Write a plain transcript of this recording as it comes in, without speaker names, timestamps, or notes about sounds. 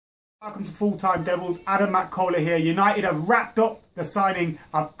Welcome to Full Time Devils. Adam McCullough here. United have wrapped up the signing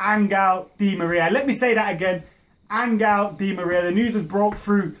of Angel Di Maria. Let me say that again. Angel Di Maria. The news has broke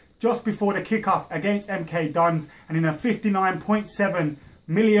through just before the kickoff against MK Dons, and in a £59.7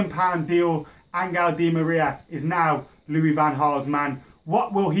 million deal, Angel Di Maria is now Louis van Gaal's man.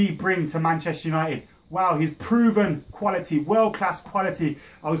 What will he bring to Manchester United? Wow, he's proven quality, world-class quality.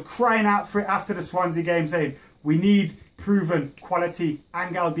 I was crying out for it after the Swansea game, saying we need proven quality.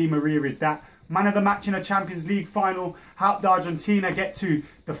 Angel Di Maria is that. Man of the match in a Champions League final, helped Argentina get to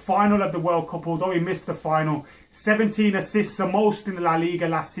the final of the World Cup, although he missed the final. 17 assists, the most in the La Liga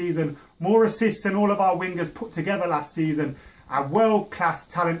last season. More assists than all of our wingers put together last season. A world-class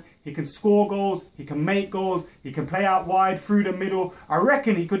talent. He can score goals, he can make goals, he can play out wide, through the middle. I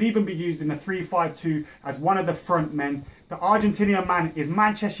reckon he could even be used in a 3-5-2 as one of the front men. The Argentinian man is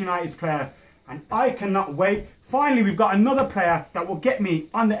Manchester United's player, and I cannot wait. Finally, we've got another player that will get me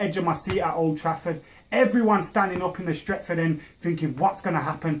on the edge of my seat at Old Trafford. Everyone standing up in the Stretford end thinking, what's going to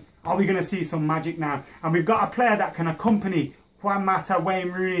happen? Are we going to see some magic now? And we've got a player that can accompany Juan Mata, Wayne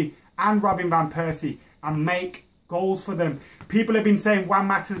Rooney and Robin van Persie and make goals for them. People have been saying Juan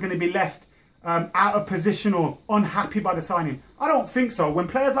Mata is going to be left out of position or unhappy by the signing. I don't think so. When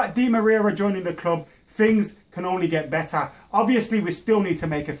players like Di Maria are joining the club, things can only get better. Obviously, we still need to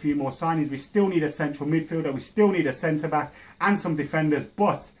make a few more signings. We still need a central midfielder. We still need a centre-back and some defenders.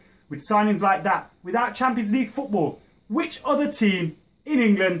 But with signings like that, without Champions League football, which other team in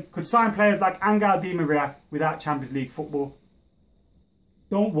England could sign players like Angel Di Maria without Champions League football?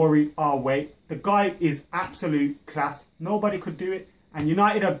 Don't worry, I'll wait. The guy is absolute class. Nobody could do it. And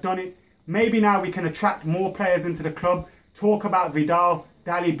United have done it. Maybe now we can attract more players into the club. Talk about Vidal,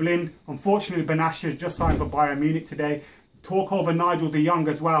 Daley Blind. Unfortunately, Benatia has just signed for Bayern Munich today. Talk over Nigel de Jong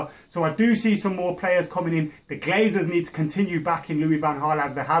as well. So I do see some more players coming in. The Glazers need to continue backing Louis van Gaal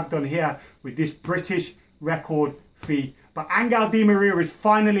as they have done here with this British record fee. But Angel Di Maria is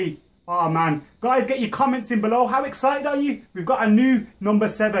finally our man. Guys, get your comments in below. How excited are you? We've got a new number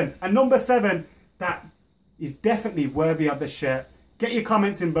 7. A number 7 that is definitely worthy of the shirt. Get your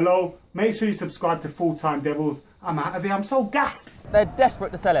comments in below. Make sure you subscribe to Full Time Devils. I'm out of here. I'm so gassed. They're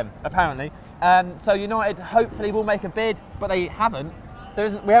desperate to sell him, apparently. So United hopefully will make a bid, but they haven't.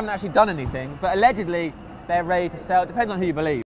 We haven't actually done anything, but allegedly they're ready to sell. It depends on who you believe.